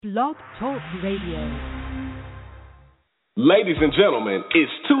Blog Talk Radio. Ladies and gentlemen,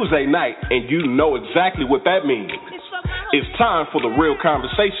 it's Tuesday night, and you know exactly what that means. It's time for the real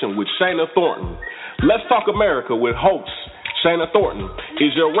conversation with Shana Thornton. Let's Talk America with host Shana Thornton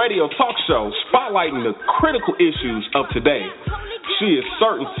is your radio talk show spotlighting the critical issues of today. She is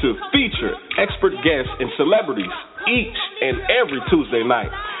certain to feature expert guests and celebrities each and every Tuesday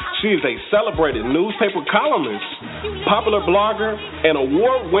night. She is a celebrated newspaper columnist, popular blogger, and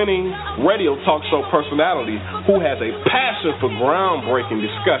award-winning radio talk show personality who has a passion for groundbreaking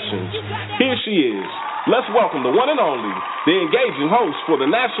discussions. Here she is. Let's welcome the one and only, the engaging host for the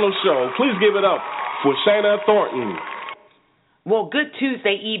national show. Please give it up for Shana Thornton. Well, good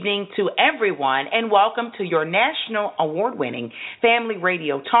Tuesday evening to everyone, and welcome to your national award-winning family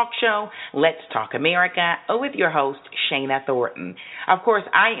radio talk show, Let's Talk America, with your host, Shana Thornton. Of course,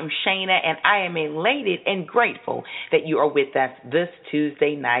 I am Shana, and I am elated and grateful that you are with us this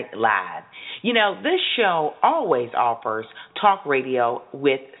Tuesday night live. You know, this show always offers talk radio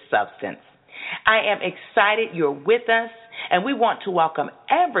with substance. I am excited you're with us, and we want to welcome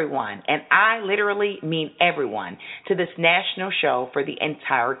everyone, and I literally mean everyone, to this national show for the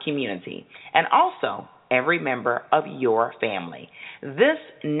entire community, and also every member of your family. This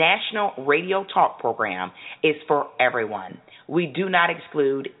national radio talk program is for everyone. We do not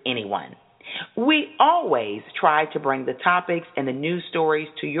exclude anyone. We always try to bring the topics and the news stories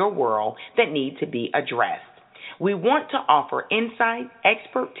to your world that need to be addressed. We want to offer insight,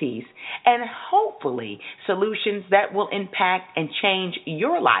 expertise, and hopefully solutions that will impact and change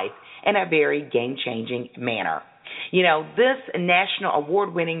your life in a very game-changing manner. You know, this national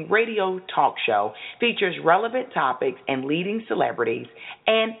award-winning radio talk show features relevant topics and leading celebrities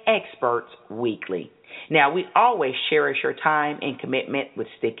and experts weekly. Now, we always cherish your time and commitment with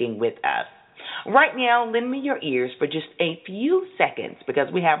sticking with us. Right now, lend me your ears for just a few seconds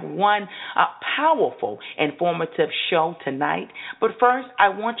because we have one powerful, informative show tonight. But first, I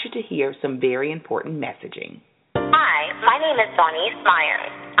want you to hear some very important messaging. Hi, my name is Donnie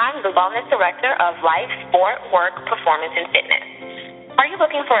Myers. I'm the Wellness Director of Life, Sport, Work, Performance, and Fitness. Are you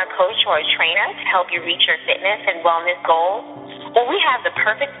looking for a coach or a trainer to help you reach your fitness and wellness goals? Well, we have the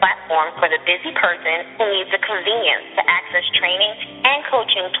perfect platform for the busy person who needs the convenience to access training and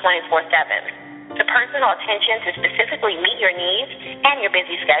coaching 24/7. The personal attention to specifically meet your needs and your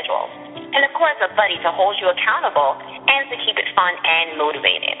busy schedule. And, of course, a buddy to hold you accountable and to keep it fun and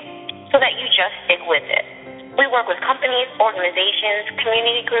motivated so that you just stick with it. We work with companies, organizations,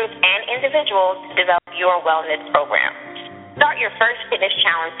 community groups, and individuals to develop your wellness program. Start your first fitness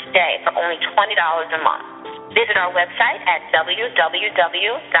challenge today for only $20 a month. Visit our website at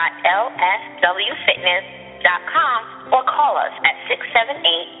www.lswfitness.com or call us at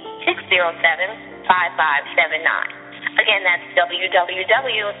 678-607-5579. Again, that's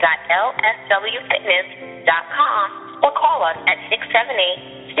www.lswfitness.com or call us at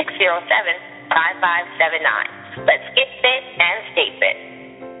 678-607-5579. Let's get fit and stay fit.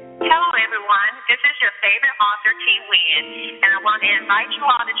 Hello, everyone. This is your favorite author, T. Wynn, and I want to invite you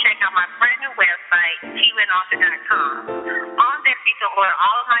all to check out my brand new website, twinauthor.com. On there, you can order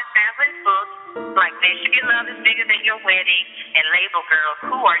all of my fabulous books, like Michigan Love is Bigger Than Your Wedding and Label Girls,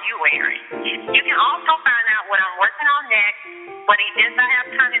 Who Are You Wearing? You can also find out what I'm working on next, what events I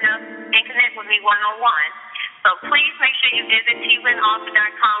have coming up, and connect with me one-on-one. So please make sure you visit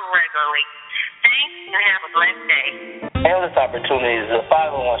twinauthor.com regularly. Thanks, and have a blessed day. Endless Opportunities is a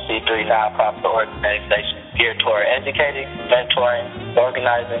 501c3 nonprofit organization geared toward educating, mentoring,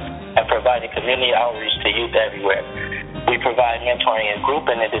 organizing, and providing community outreach to youth everywhere. We provide mentoring in group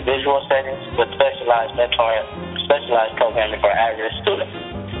and individual settings with specialized programming for at-risk students.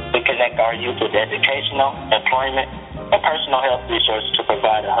 We connect our youth with educational, employment, and personal health resources to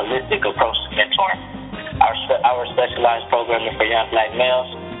provide a holistic approach to mentoring. Our specialized programming for young black males,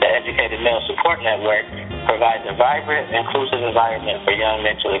 the Educated Male Support Network, provides a vibrant, inclusive environment for young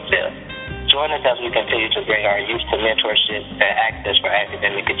men to excel. Join us as we continue to bring our youth to mentorship and access for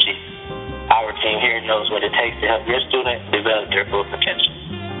academic achievement. Our team here knows what it takes to help your students develop their full potential.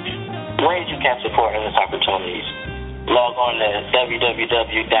 Ways you can support Endless Opportunities. Log on to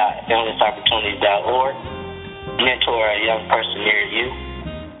www.endlessopportunities.org. Mentor a young person near you.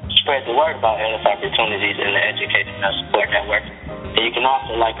 Spread the word about Endless Opportunities in the Educated Male Support Network. And you can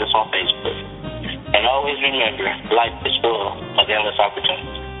also like us on Facebook. And always remember, life is full of endless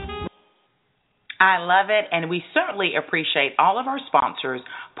opportunities. I love it, and we certainly appreciate all of our sponsors,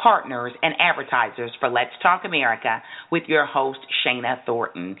 partners, and advertisers for Let's Talk America with your host, Shana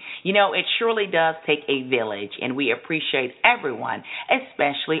Thornton. You know, it surely does take a village, and we appreciate everyone,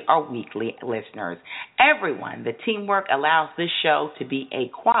 especially our weekly listeners. Everyone, the teamwork allows this show to be a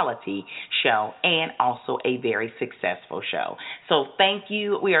quality show and also a very successful show. So thank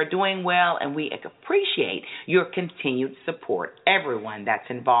you. We are doing well, and we appreciate your continued support, everyone that's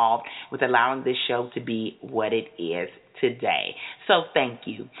involved with allowing this show to be what it is today. So thank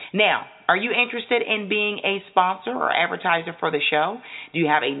you. Now, are you interested in being a sponsor or advertiser for the show? Do you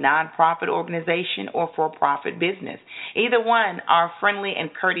have a nonprofit organization or for-profit business? Either one, our friendly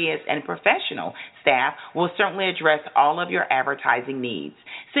and courteous and professional staff will certainly address all of your advertising needs.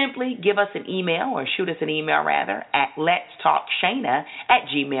 Simply give us an email or shoot us an email rather at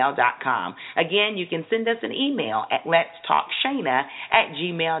letstalkshana@gmail.com. Again, you can send us an email at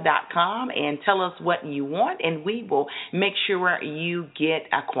letstalkshana@gmail.com and tell us what you want, and we will make sure you get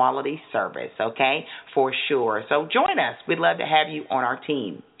a quality service, okay, for sure. So join us. We'd love to have you on our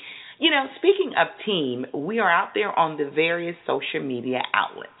team. You know, speaking of team, we are out there on the various social media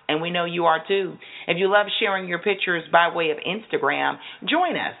outlets, and we know you are too. If you love sharing your pictures by way of Instagram,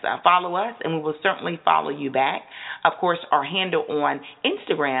 join us. Follow us, and we will certainly follow you back. Of course, our handle on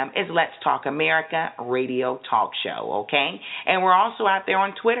Instagram is Let's Talk America Radio Talk Show, okay? And we're also out there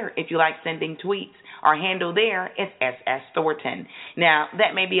on Twitter if you like sending tweets. Our handle there is SS Thornton. Now,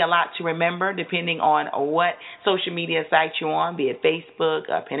 that may be a lot to remember depending on what social media site you're on, be it Facebook,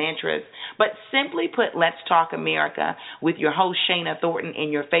 Pinterest, but simply put Let's Talk America with your host Shana Thornton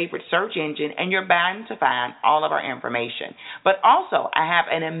in your favorite search engine, and you're bound to find all of our information. But also, I have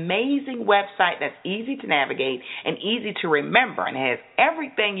an amazing website that's easy to navigate and easy to remember, and has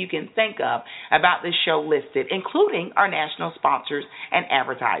everything you can think of about this show listed, including our national sponsors and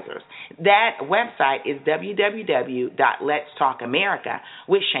advertisers. That website is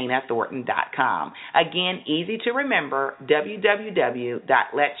www.letstalkamerica.com. Again, easy to remember,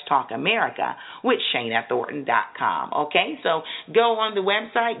 www.letstalkamerica.com. Okay, so go on the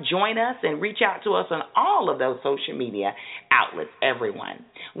website, join us, and reach out to us on all of those social media outlets, everyone.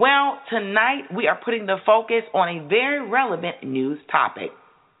 Well, tonight we are putting the focus on a very relevant news topic.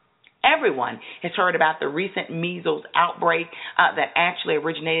 Everyone has heard about the recent measles outbreak that actually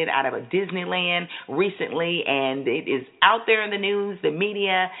originated out of a Disneyland recently, and it is out there in the news, the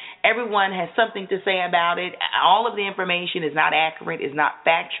media. Everyone has something to say about it. All of the information is not accurate, is not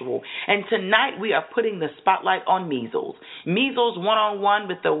factual. And tonight we are putting the spotlight on measles. Measles one-on-one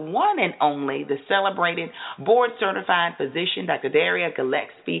with the one and only, the celebrated board-certified physician, Dr. Darria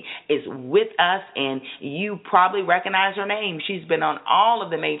Gillespie, is with us, and you probably recognize her name. She's been on all of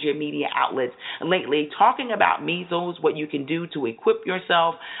the major media outlets lately talking about measles, what you can do to equip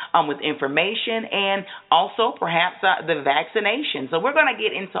yourself with information, and also perhaps the vaccination. So we're going to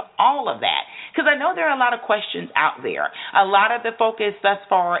get into all of that because I know there are a lot of questions out there. A lot of the focus thus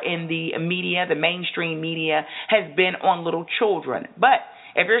far in the media, the mainstream media, has been on little children. But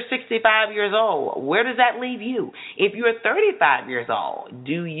if you're 65 years old, where does that leave you? If you're 35 years old,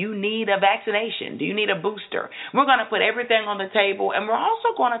 do you need a vaccination? Do you need a booster? We're going to put everything on the table, and we're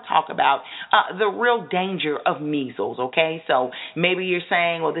also going to talk about the real danger of measles, okay? So maybe you're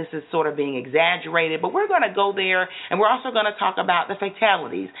saying, well, this is sort of being exaggerated, but we're going to go there, and we're also going to talk about the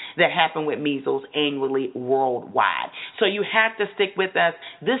fatalities that happen with measles annually worldwide. So you have to stick with us.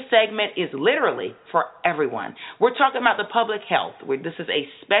 This segment is literally for everyone. We're talking about the public health. This is a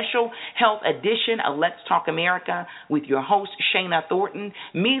special health edition of Let's Talk America with your host, Shana Thornton.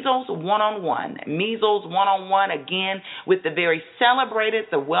 Measles one-on-one. Measles one-on-one, again, with the very celebrated,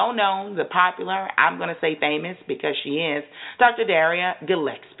 the well-known, the popular, I'm going to say famous because she is, Dr. Darria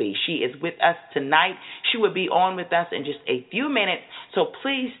Gillespie. She is with us tonight. She will be on with us in just a few minutes, so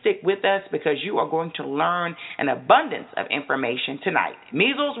please stick with us because you are going to learn an abundance of information tonight.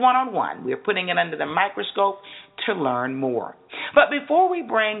 Measles one-on-one. We're putting it under the microscope to learn more. But before we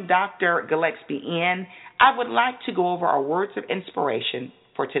bring Dr. Gillespie in, I would like to go over our words of inspiration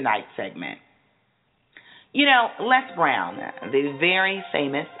for tonight's segment. You know, Les Brown, the very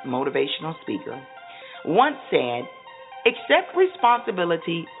famous motivational speaker, once said, accept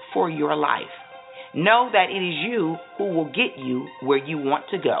responsibility for your life. Know that it is you who will get you where you want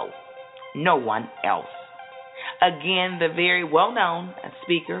to go, no one else. Again, the very well-known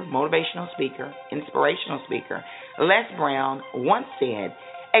speaker, motivational speaker, inspirational speaker, Les Brown once said,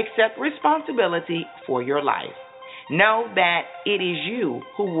 accept responsibility for your life. Know that it is you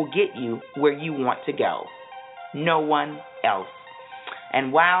who will get you where you want to go, no one else.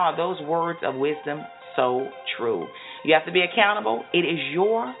 And wow, are those words of wisdom so true. You have to be accountable. It is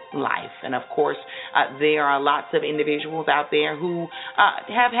your life. And, of course, there are lots of individuals out there who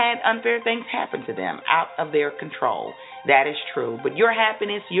have had unfair things happen to them out of their control. That is true. But your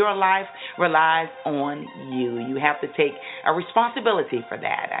happiness, your life relies on you. You have to take a responsibility for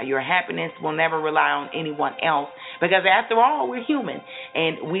that. Your happiness will never rely on anyone else because, after all, we're human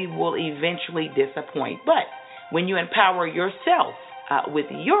and we will eventually disappoint. But when you empower yourself with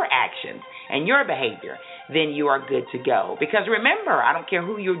your actions and your behavior, then you are good to go. Because remember, I don't care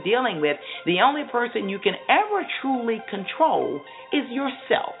who you're dealing with, the only person you can ever truly control is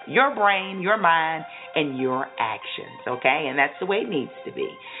yourself, your brain, your mind, and your actions, okay? And that's the way it needs to be.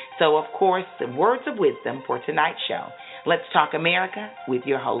 So, of course, some words of wisdom for tonight's show. Let's Talk America with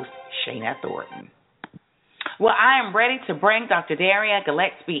your host, Shana Thornton. Well, I am ready to bring Dr. Darria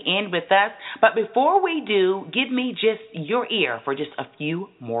Gillespie in with us. But before we do, give me just your ear for just a few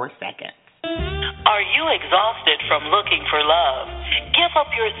more seconds. Are you exhausted from looking for love? Give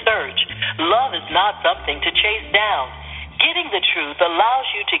up your search. Love is not something to chase down. Getting the truth allows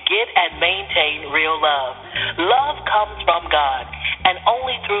you to get and maintain real love. Love comes from God and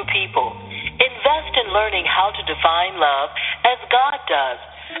only through people. Invest in learning how to define love as God does.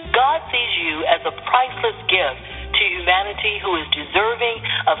 God sees you as a priceless gift to humanity who is deserving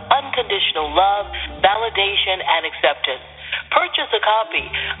of unconditional love, validation, and acceptance. Purchase a copy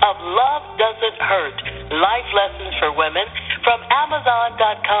of Love Doesn't Hurt, Life Lessons for Women from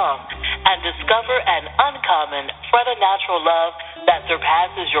Amazon.com and discover an uncommon, preternatural love that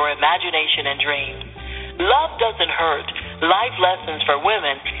surpasses your imagination and dreams. Love Doesn't Hurt, Life Lessons for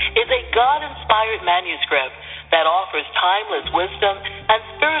Women is a God-inspired manuscript that offers timeless wisdom and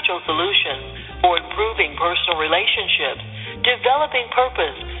spiritual solutions for improving personal relationships, developing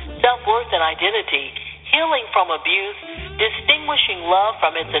purpose, self-worth, and identity, healing from abuse, distinguishing love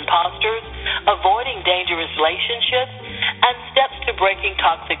from its imposters, avoiding dangerous relationships, and steps to breaking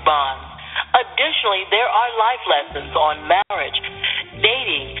toxic bonds. Additionally, there are life lessons on marriage,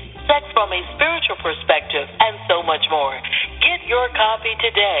 dating, sex from a spiritual perspective, and so much more. Get your copy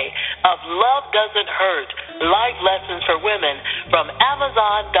today of Love Doesn't Hurt, Life Lessons for Women from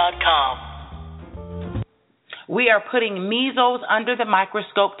Amazon.com. We are putting measles under the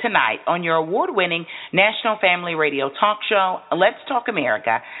microscope tonight on your award-winning National Family Radio talk show, Let's Talk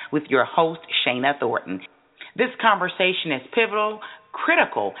America, with your host, Shana Thornton. This conversation is pivotal,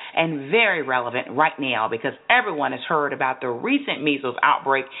 critical, and very relevant right now because everyone has heard about the recent measles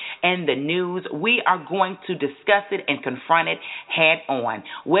outbreak in the news. We are going to discuss it and confront it head on.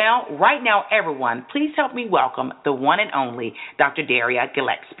 Well, right now, everyone, please help me welcome the one and only Dr. Darria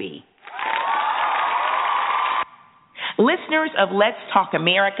Gillespie. Listeners of Let's Talk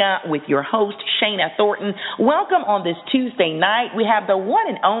America with your host, Shana Thornton, welcome on this Tuesday night. We have the one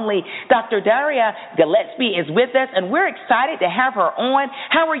and only Dr. Darria Gillespie is with us, and we're excited to have her on.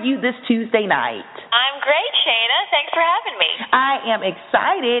 How are you this Tuesday night? I'm great, Shana. Thanks for having me. I am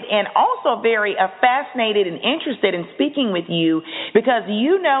excited and also very fascinated and interested in speaking with you because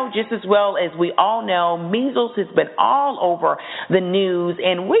you know just as well as we all know, measles has been all over the news,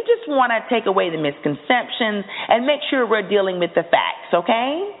 and we just want to take away the misconceptions and make sure we're dealing with the facts,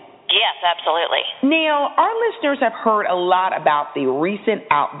 okay? Yes, absolutely. Now, our listeners have heard a lot about the recent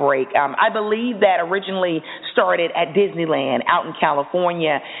outbreak. I believe that originally started at Disneyland out in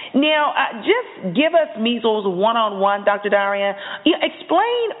California. Now, just give us measles one-on-one, Dr. Darria.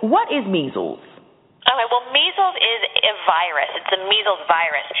 Explain what is measles. Okay, well, measles is a virus. It's a measles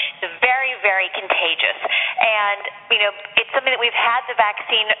virus. It's very, very contagious. And, it's something that we've had the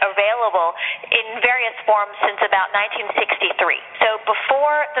vaccine available in various forms since about 1963. So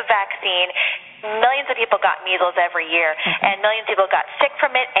before the vaccine, millions of people got measles every year, and millions of people got sick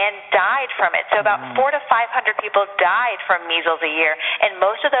from it and died from it. So about 400 to 500 people died from measles a year, and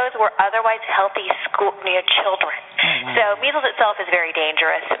most of those were otherwise healthy children. So measles itself is very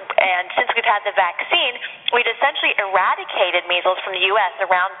dangerous, and since we've had the vaccine, we've essentially eradicated measles from the U.S.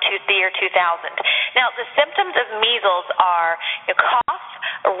 around the year 2000. Now, the symptoms of measles are cough,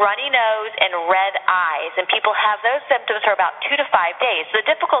 runny nose, and red eyes, and people have those symptoms for about 2 to 5 days. The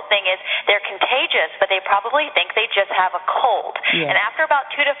difficult thing is they're contagious, but they probably think they just have a cold. Yeah. And after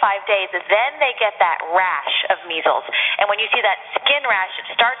about 2 to 5 days, then they get that rash of measles. And when you see that skin rash, it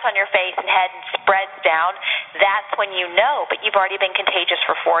starts on your face and head and spreads down. That's when you know, but you've already been contagious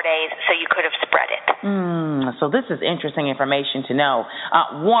for 4 days, so you could have spread it. So this is interesting information to know.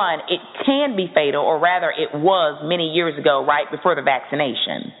 One, it can be fatal, or rather it was many years ago, right, before the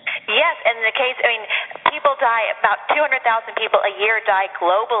vaccination. Yes, and in the case, people die, about 200,000 people a year die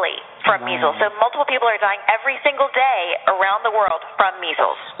globally from measles. So multiple people are dying every single day around the world from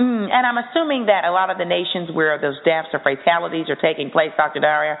measles. And I'm assuming that a lot of the nations where those deaths or fatalities are taking place, Dr.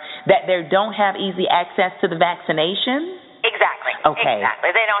 Darria, that they don't have easy access to the vaccination? Exactly. Okay. Exactly.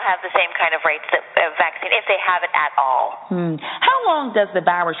 They don't have the same kind of rates of vaccine, if they have it at all. How long does the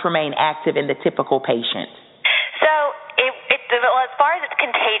virus remain active in the typical patient? So as far as it's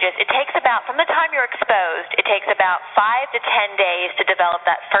contagious, it takes about, from the time you're exposed, it takes about 5 to 10 days to develop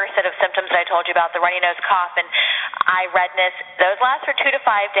that first set of symptoms that I told you about, the runny nose, cough, and eye redness. Those last for 2 to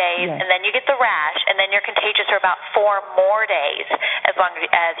 5 days, yes. And then you get the rash, and then you're contagious for about 4 more days as long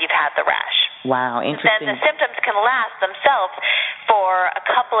as you've had the rash. Wow, interesting. And then the symptoms can last themselves for a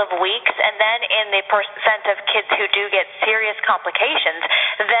couple of weeks, and then in the percent of kids who do get serious complications,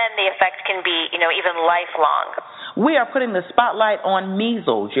 then the effect can be, even lifelong. We are putting the spotlight on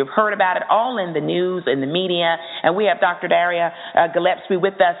measles. You've heard about it all in the news, in the media, and we have Dr. Darria Gillespie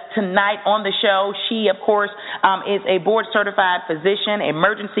with us tonight on the show. She, of course, is a board-certified physician.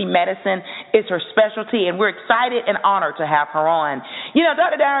 Emergency medicine is her specialty, and we're excited and honored to have her on.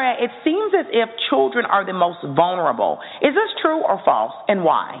 Dr. Darria, it seems as if children are the most vulnerable. Is this true or false, and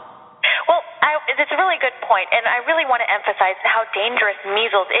why? Well, it's a really good point, and I really want to emphasize how dangerous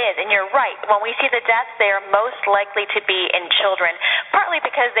measles is. And you're right. When we see the deaths, they are most likely to be in children, partly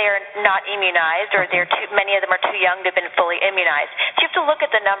because they are not immunized, or many of them are too young to have been fully immunized. So you have to look at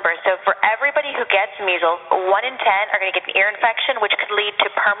the numbers. So for everybody who gets measles, 1 in 10 are going to get an ear infection, which could lead to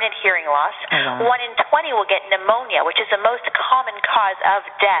permanent hearing loss. 1 in 20 will get pneumonia, which is the most common cause of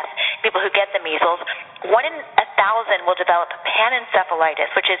death. People who get the measles. 1 in 1,000 will develop panencephalitis,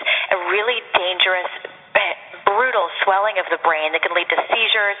 which is a really dangerous, brutal swelling of the brain that can lead to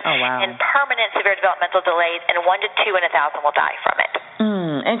seizures and permanent severe developmental delays, and 1 to 2 in 1,000 will die from it.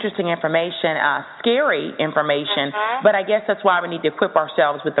 Interesting information, scary information, but I guess that's why we need to equip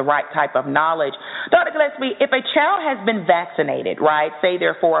ourselves with the right type of knowledge. Dr. Gillespie, if a child has been vaccinated, right, say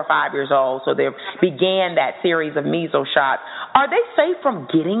they're 4 or 5 years old, so they began that series of measles shots, are they safe from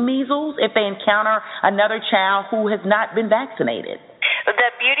getting measles if they encounter another child who has not been vaccinated?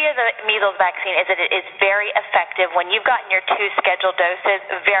 The beauty of the measles vaccine is that it is very effective. When you've gotten your 2 scheduled doses,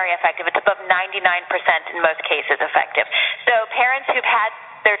 very effective. It's above 99% in most cases effective. So parents who've had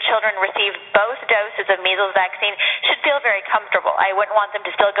their children receive both doses of measles vaccine should feel very comfortable. I wouldn't want them to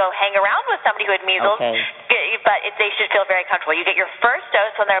still go hang around with somebody who had measles, but they should feel very comfortable. You get your first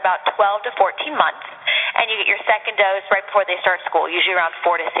dose when they're about 12 to 14 months, and you get your second dose right before they start school, usually around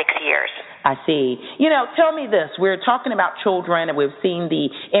 4 to 6 years. I see. Tell me this. We're talking about children, and we've seen the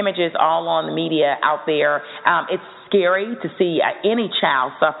images all on the media out there. It's scary to see any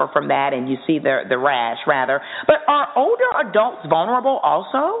child suffer from that, and you see the rash, rather. But are older adults vulnerable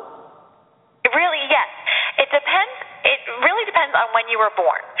also? Really, yes. It depends. It really depends on when you were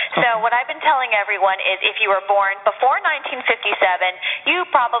born. So what I've been telling everyone is if you were born before 1957, you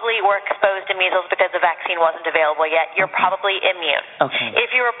probably were exposed to measles because the vaccine wasn't available yet. You're probably immune. If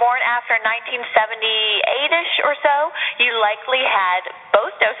you were born after 1978-ish or so, you likely had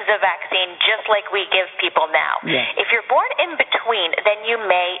both doses of vaccine just like we give people now. If you're born in between, then you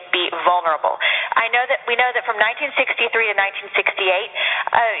may be vulnerable. We know that from 1963 to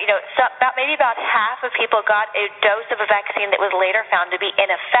 1968, maybe about half of people got a dose of a vaccine that was later found to be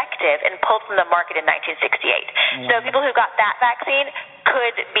ineffective and pulled from the market in 1968. So people who got that vaccine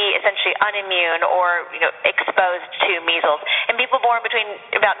could be essentially unimmune or exposed to measles. And people born between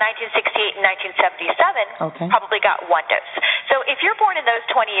about 1968 and 1977 probably got 1 dose. So if you're born in those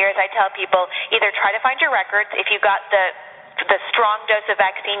 20 years, I tell people either try to find your records. If you got the strong dose of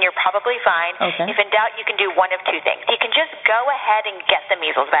vaccine, you're probably fine. If in doubt, you can do one of 2 things. You can just go ahead and get the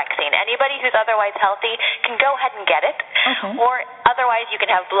measles vaccine. Anybody who's otherwise healthy can go ahead and get it. Or otherwise, you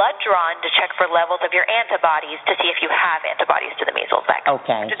can have blood drawn to check for levels of your antibodies to see if you have antibodies to the measles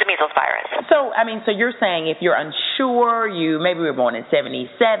vaccine, to the measles virus. So you're saying if you're unsure, maybe you were born in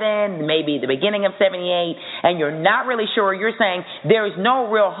 77, maybe the beginning of 78, and you're not really sure, you're saying there is no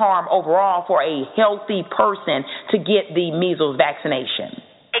real harm overall for a healthy person to get the measles vaccination.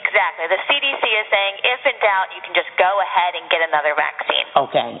 Exactly. The CDC is saying if in doubt, you can just go ahead and get another vaccine.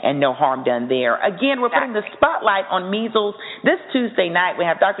 And no harm done there. Again, we're putting the spotlight on measles. This Tuesday night, we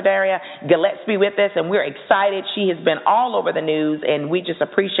have Dr. Darria Gillespie with us, and we're excited. She has been all over the news, and we just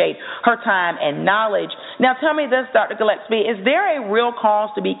appreciate her time and knowledge. Now, tell me this, Dr. Gillespie, is there a real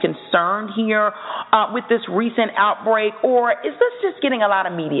cause to be concerned here with this recent outbreak, or is this just getting a lot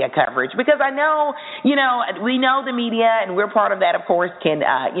of media coverage? Because I know, we know the media, and we're part of that, of course, can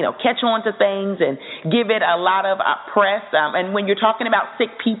catch on to things and give it a lot of press. And when you're talking about sick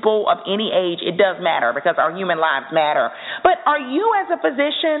people of any age, it does matter because our human lives matter. But are you, as a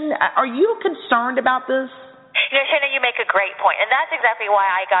physician, are you concerned about this? Shana, you make a great point, and that's exactly why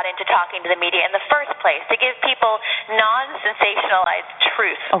I got into talking to the media in the first place, to give people non-sensationalized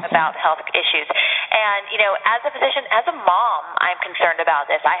truth about health issues. And, as a physician, as a mom, I'm concerned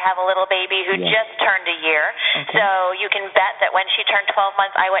about this. I have a little baby who just turned a year, so you can bet that when she turned 12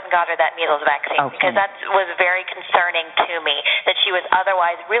 months, I went and got her that measles vaccine because that was very concerning to me, that she was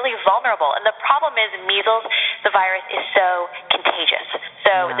otherwise really vulnerable. And the problem is measles, the virus is so contagious.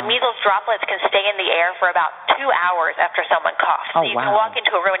 So the measles droplets can stay in the air for about 2 hours after someone coughs. So you can walk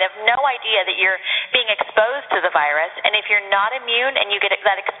into a room and have no idea that you're being exposed to the virus, and if you're not immune and you get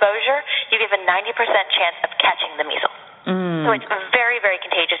that exposure, you have a 90% chance of catching the measles. So it's very, very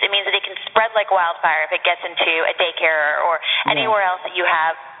contagious. It means that it can spread like wildfire if it gets into a daycare or anywhere else that you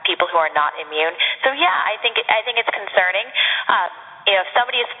have people who are not immune. So I think it's concerning. If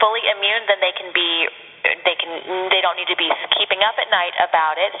somebody is fully immune, then they don't need to be keeping up at night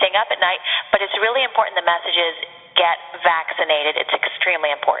about it, staying up at night. But it's really important. The message is get vaccinated. It's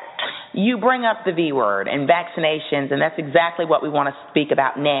extremely important. You bring up the V word and vaccinations, and that's exactly what we want to speak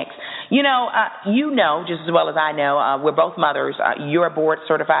about next. You know, just as well as I know, we're both mothers. You're a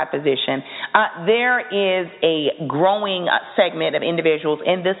board-certified physician. There is a growing segment of individuals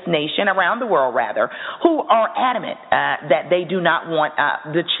in this nation, around the world rather, who are adamant that they do not want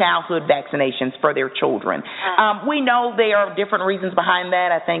the childhood vaccinations for their children. We know there are different reasons behind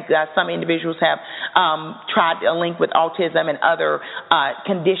that. I think some individuals have tried a link with autism and other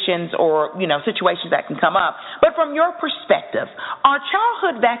conditions or, situations that can come up. But from your perspective, are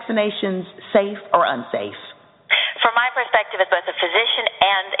childhood vaccinations safe or unsafe? From my perspective as both a physician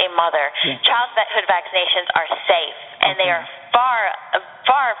and a mother, childhood vaccinations are safe, and they are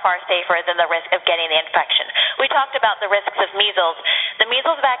far safer than the risk of getting the infection. We talked about the risks of measles. The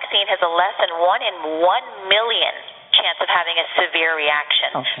measles vaccine has a less than 1 in 1 million chance of having a severe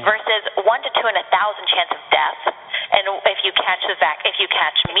reaction versus 1 to 2 in 1,000 chance of death. And if you catch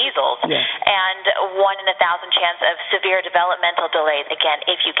measles, and 1 in 1,000 chance of severe developmental delays, again,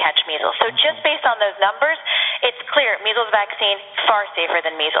 if you catch measles. So just based on those numbers, it's clear measles vaccine far safer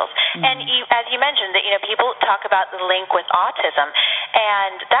than measles. And as you mentioned, that people talk about the link with autism,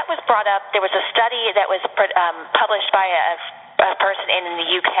 and that was brought up. There was a study that was published by a person in the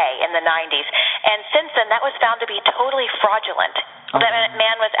UK in the 90s, and since then that was found to be totally fraudulent. That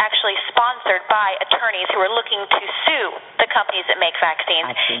man was actually sponsored by attorneys who were looking to sue the companies that make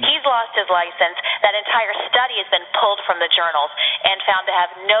vaccines. He's lost his license. That entire study has been pulled from the journals and found to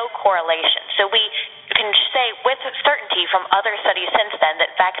have no correlation. So we can say with certainty from other studies since then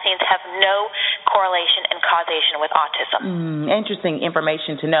that vaccines have no correlation and causation with autism. Interesting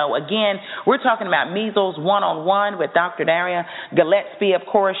information to know. Again, we're talking about measles one-on-one with Dr. Darria Gillespie. Of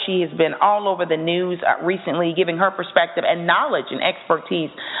course, she has been all over the news recently, giving her perspective and knowledge and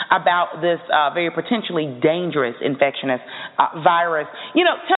expertise about this very potentially dangerous infectious virus.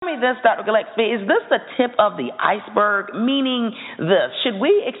 Tell me this, Dr. Gillespie, is this the tip of the iceberg? Meaning this, should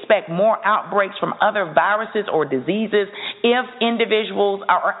we expect more outbreaks from other viruses or diseases if individuals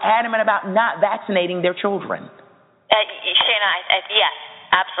are adamant about not vaccinating their children? Shana, yes,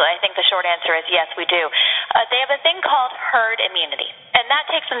 absolutely. I think the short answer is yes, we do. They have a thing called herd immunity, and that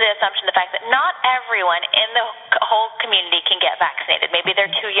takes into assumption the fact that not everyone in the whole community can get vaccinated. Maybe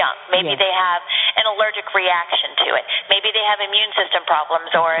they're too young. Maybe they have an allergic reaction to it. Maybe they have immune system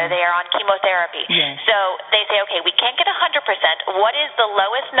problems or they are on chemotherapy. So they say, okay, we can't get 100%. What is the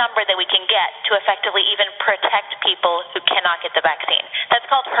lowest number that we can get to effectively even protect people who cannot get the vaccine? That's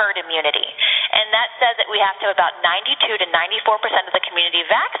called herd immunity. And that says that we have to have about 92 to 94% of the community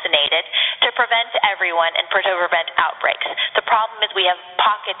vaccinated to prevent everyone and to prevent outbreaks. The problem is we have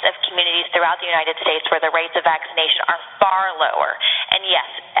pockets of communities throughout the United States where the rates of vaccination are far lower. And yes,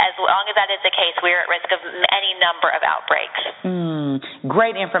 as long as that is the case, we are at risk of any number of outbreaks.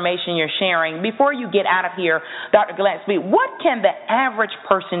 Great information you're sharing. Before you get out of here, Dr. Gillespie, what can the average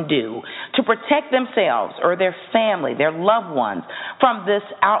person do to protect themselves or their family, their loved ones, from this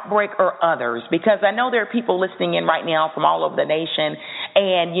outbreak or others? Because I know there are people listening in right now from all over the nation,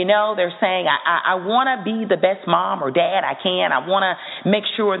 and, they're saying, I want to be the best mom or dad I can. I want to make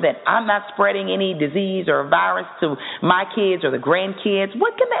sure that I'm not spreading any disease or virus to my kids or the grandkids.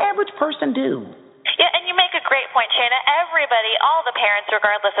 What can the average person do? Yeah, and you make a great point, Shana. Everybody, all the parents,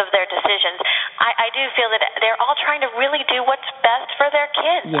 regardless of their decisions, I do feel that they're all trying to really do what's best for their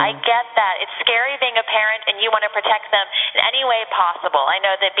kids. I get that. It's scary being a parent, and you want to protect them in any way possible. I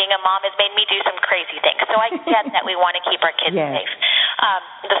know that being a mom has made me do some crazy things, so I get that we want to keep our kids safe.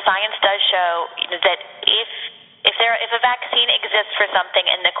 The science does show that if a vaccine exists for something,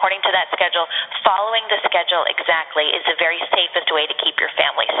 and according to that schedule, following the schedule exactly is the very safest way to keep your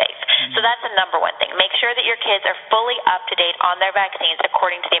family safe. So that's the number one thing. Make sure that your kids are fully up to date on their vaccines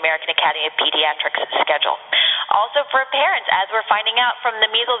according to the American Academy of Pediatrics schedule. Also, for parents, as we're finding out from the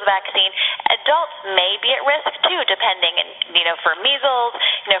measles vaccine, adults may be at risk too, depending. And for measles,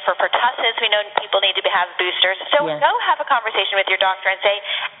 for pertussis, we know people need to have boosters. So go have a conversation with your doctor and say,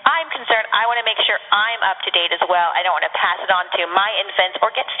 I'm concerned. I want to make sure I'm up to date as well. I don't want to pass it on to my infants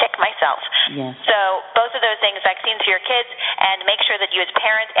or get sick myself. Yes. So both of those things, vaccines for your kids, and make sure that you as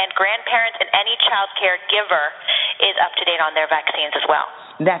parents and grandparents and any child care giver is up to date on their vaccines as well.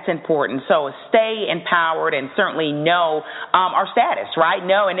 That's important. So stay empowered and certainly know our status, right?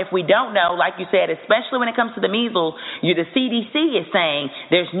 Know, and if we don't know, like you said, especially when it comes to the measles, the CDC is saying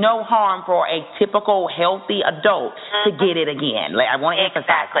there's no harm for a typical healthy adult to get it again. I want to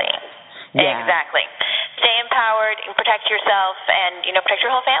emphasize that. Yeah. Exactly. Stay empowered and protect yourself and, protect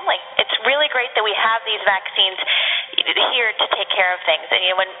your whole family. It's really great that we have these vaccines here to take care of things. And,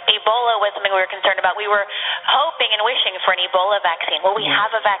 when Ebola was something we were concerned about, we were hoping and wishing for an Ebola vaccine. Well, we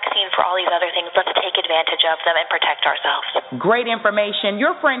have a vaccine for all these other things. Let's take advantage of them and protect ourselves. Great information.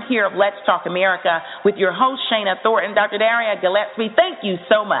 Your friend here of Let's Talk America with your host, Shana Thornton. Dr. Darria Gillespie, thank you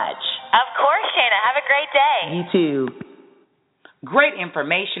so much. Of course, Shana. Have a great day. You too. Great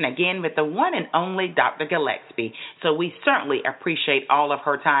information, again, with the one and only Dr. Gillespie. So we certainly appreciate all of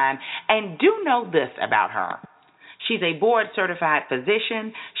her time. And do know this about her. She's a board-certified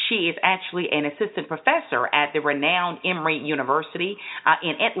physician. She is actually an assistant professor at the renowned Emory University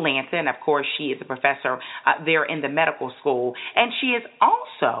in Atlanta. And, of course, she is a professor there in the medical school. And she is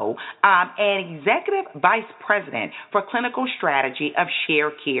also an executive vice president for clinical strategy of Share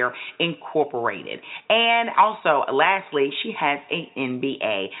Care Incorporated. And also, lastly, she has an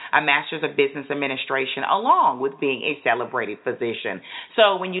MBA, a Master's of Business Administration, along with being a celebrated physician.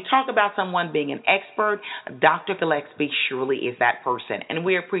 So when you talk about someone being an expert, Dr. Gillespie surely is that person, and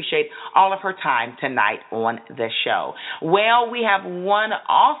we appreciate all of her time tonight on the show. Well, we have one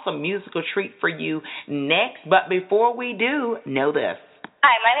awesome musical treat for you next, but before we do, know this.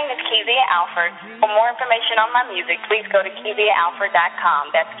 Hi, my name is Kezia Alford. For more information on my music, please go to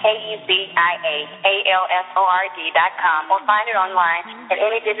KeziaAlford.com. That's KeziaAlford.com, or find it online at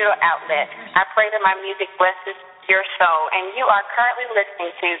any digital outlet. I pray that my music blesses your soul, and you are currently listening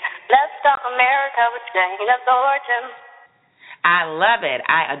to Let's Talk America with Shana Thornton. I love it.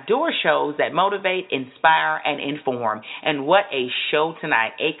 I adore shows that motivate, inspire, and inform. And what a show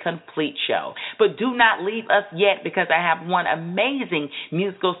tonight, a complete show. But do not leave us yet, because I have one amazing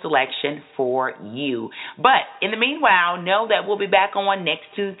musical selection for you. But in the meanwhile, know that we'll be back on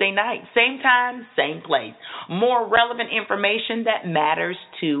next Tuesday night. Same time, same place. More relevant information that matters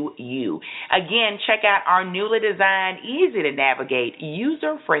to you. Again, check out our newly designed, easy to navigate,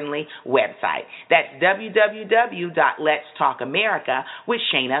 user-friendly website. That's www.letstalkamerica.com.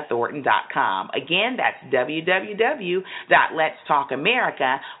 Again, that's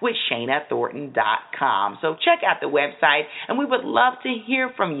www.letstalkamerica.com. So check out the website, and we would love to hear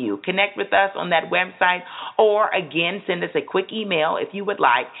from you. Connect with us on that website, or again, send us a quick email if you would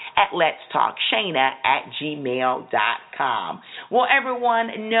like at letstalkshana@gmail.com. Well,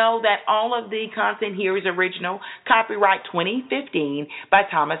 everyone, know that all of the content here is original, copyright 2015 by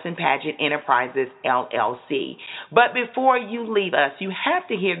Thomas and Paget Enterprises, LLC. But before you leave us, you have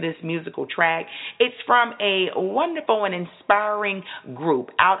to hear this musical track. It's from a wonderful and inspiring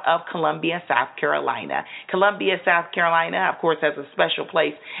group out of Columbia, South Carolina. Columbia, South Carolina, of course, has a special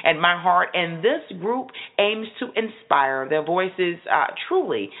place in my heart, and this group aims to inspire. Their voices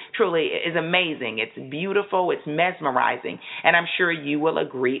truly is amazing. It's beautiful. It's mesmerizing, and I'm sure you will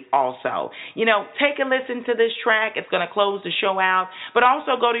agree also. Take a listen to this track. It's going to close the show out, but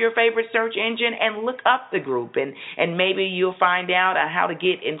also go to your favorite search engine and look up the group, and maybe you'll find out how to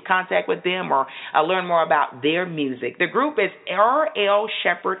get in contact with them or learn more about their music. The group is R.L.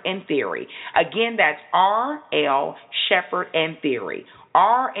 Shepherd and Theory. Again, that's R.L. Shepherd and Theory.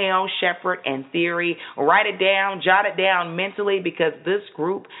 R.L. Shepherd and Theory. Write it down, jot it down mentally, because this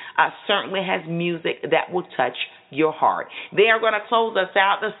group certainly has music that will touch your heart. They are going to close us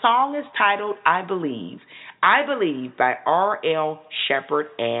out. The song is titled I Believe. I Believe by R.L. Shepherd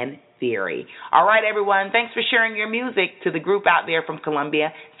and Theory. All right, everyone. Thanks for sharing your music to the group out there from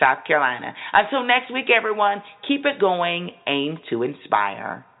Columbia, South Carolina. Until next week, everyone, keep it going. Aim to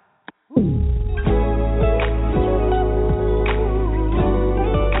inspire.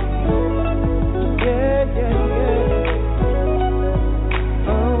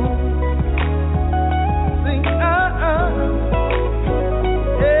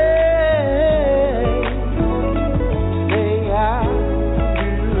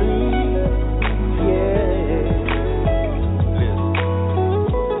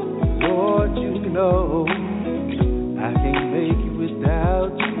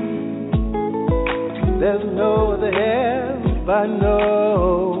 There's no other help I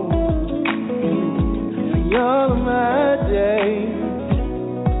know. All of my days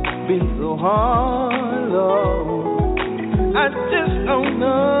been so hard, Lord. I just don't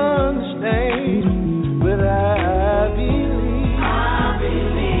know.